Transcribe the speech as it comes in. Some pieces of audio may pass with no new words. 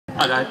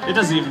Alright, it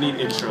doesn't even need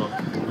intro.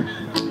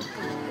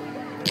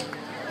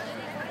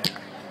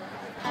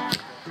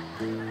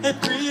 Hey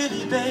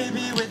pretty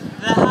baby with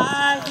the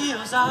high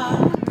heels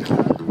on,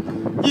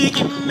 you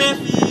give me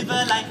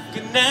fever like I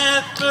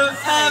never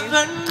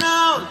ever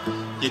known.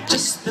 You're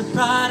just the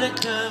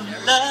product of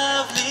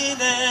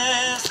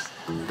loveliness.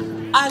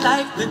 I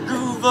like the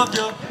groove of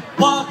your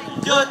walk,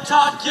 your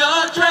talk,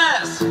 your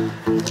dress.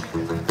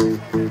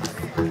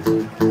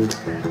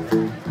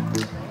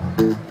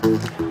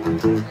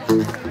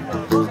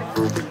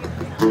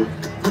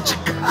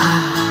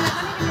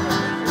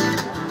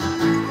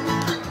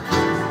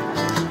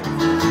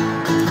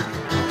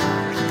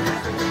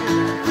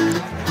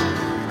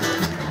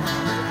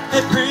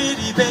 Hey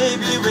pretty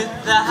baby with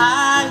the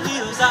high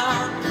heels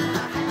on,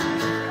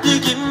 you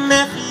give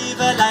me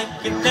fever like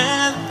I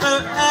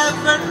never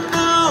ever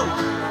known.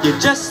 You're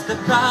just the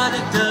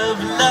product of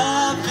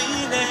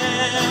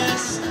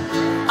loveliness.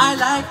 I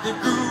like the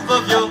groove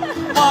of your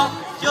walk,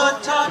 your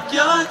talk,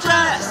 your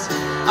dress.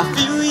 I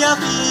feel your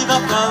fever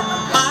from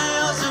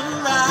miles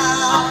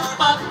around.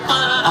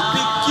 I'll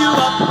pick you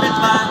up in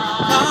my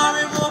car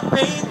and we'll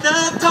paint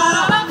the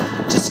town.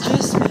 Just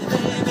kiss me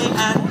baby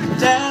and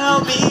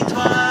tell me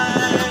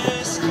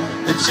twice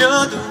that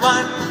you're the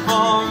one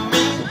for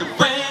me. The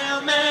way you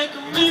make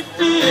me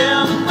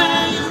feel, the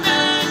way you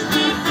make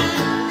me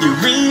feel. You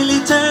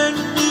really turn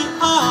me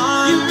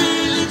on. You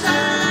really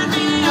turn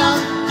me on.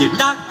 You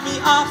knock me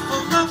off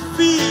of my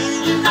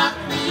feet. You knock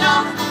me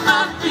off of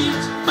my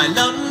feet. My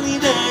lonely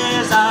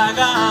days are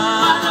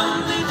gone. My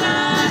lonely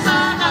days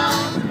are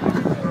gone.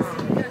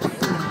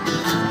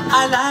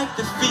 I like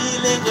the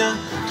feeling you're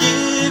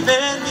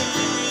giving me.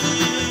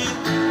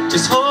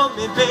 Just hold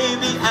me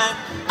baby and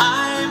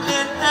I'm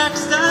in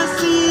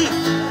ecstasy.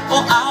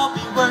 Oh, I'll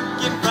be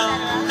working from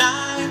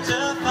 9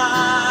 to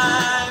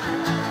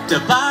 5 to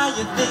buy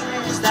you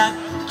things that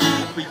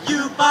keep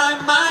you by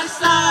my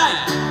side.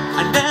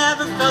 I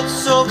never felt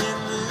so in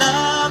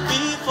love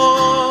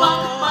before.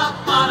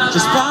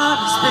 Just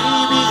promise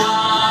baby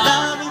you'll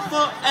love me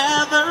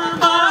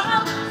forevermore.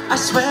 I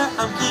swear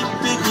I'm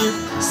keeping you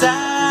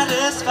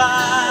satisfied,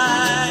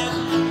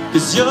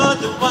 'cause you're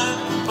the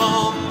one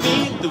for me.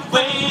 The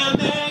way you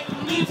make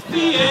me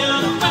feel,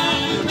 the way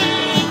you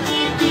make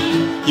me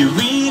feel. You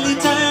really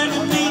turn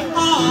me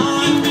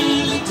on. You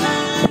really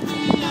turn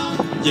me on.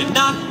 You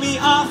knock me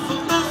off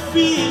of my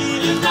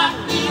feet. You knock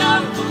me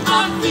off of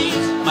my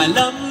feet. My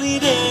lonely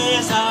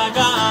days are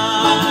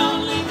gone. My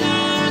lonely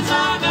days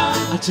are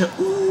gone. I tell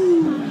ooh.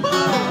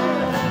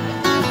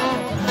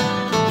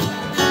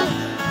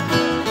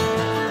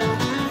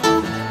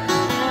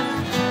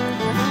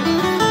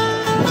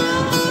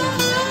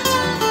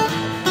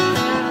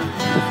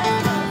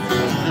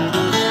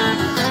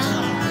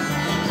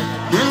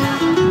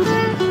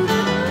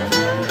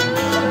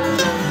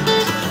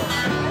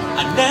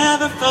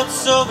 Never felt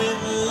so in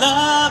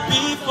love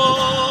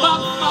before.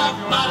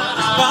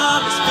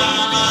 Promise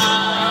baby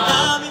you'll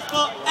love me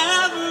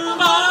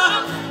forevermore.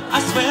 I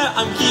swear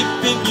I'm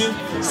keeping you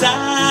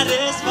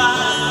satisfied,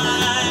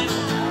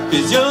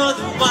 'cause you're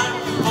the one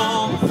for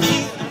me.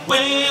 The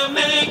way you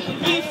make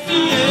me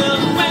feel,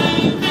 the way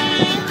you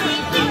make me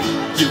feel.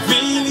 You're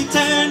really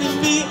turning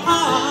me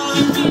on.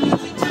 You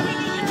really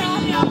turning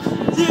me on.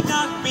 You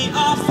knock me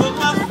off of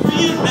my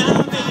feet now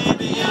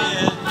baby,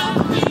 yeah.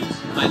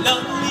 My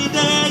lonely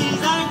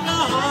days are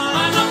gone.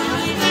 My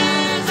lonely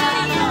days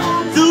are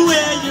gone. The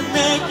way you're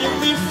making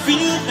me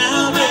feel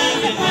now,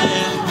 baby.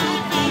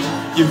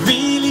 You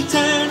really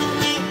turn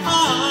me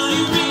on.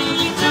 You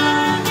really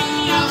turn me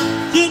on.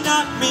 You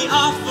knock me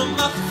off of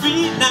my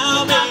feet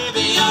now, baby.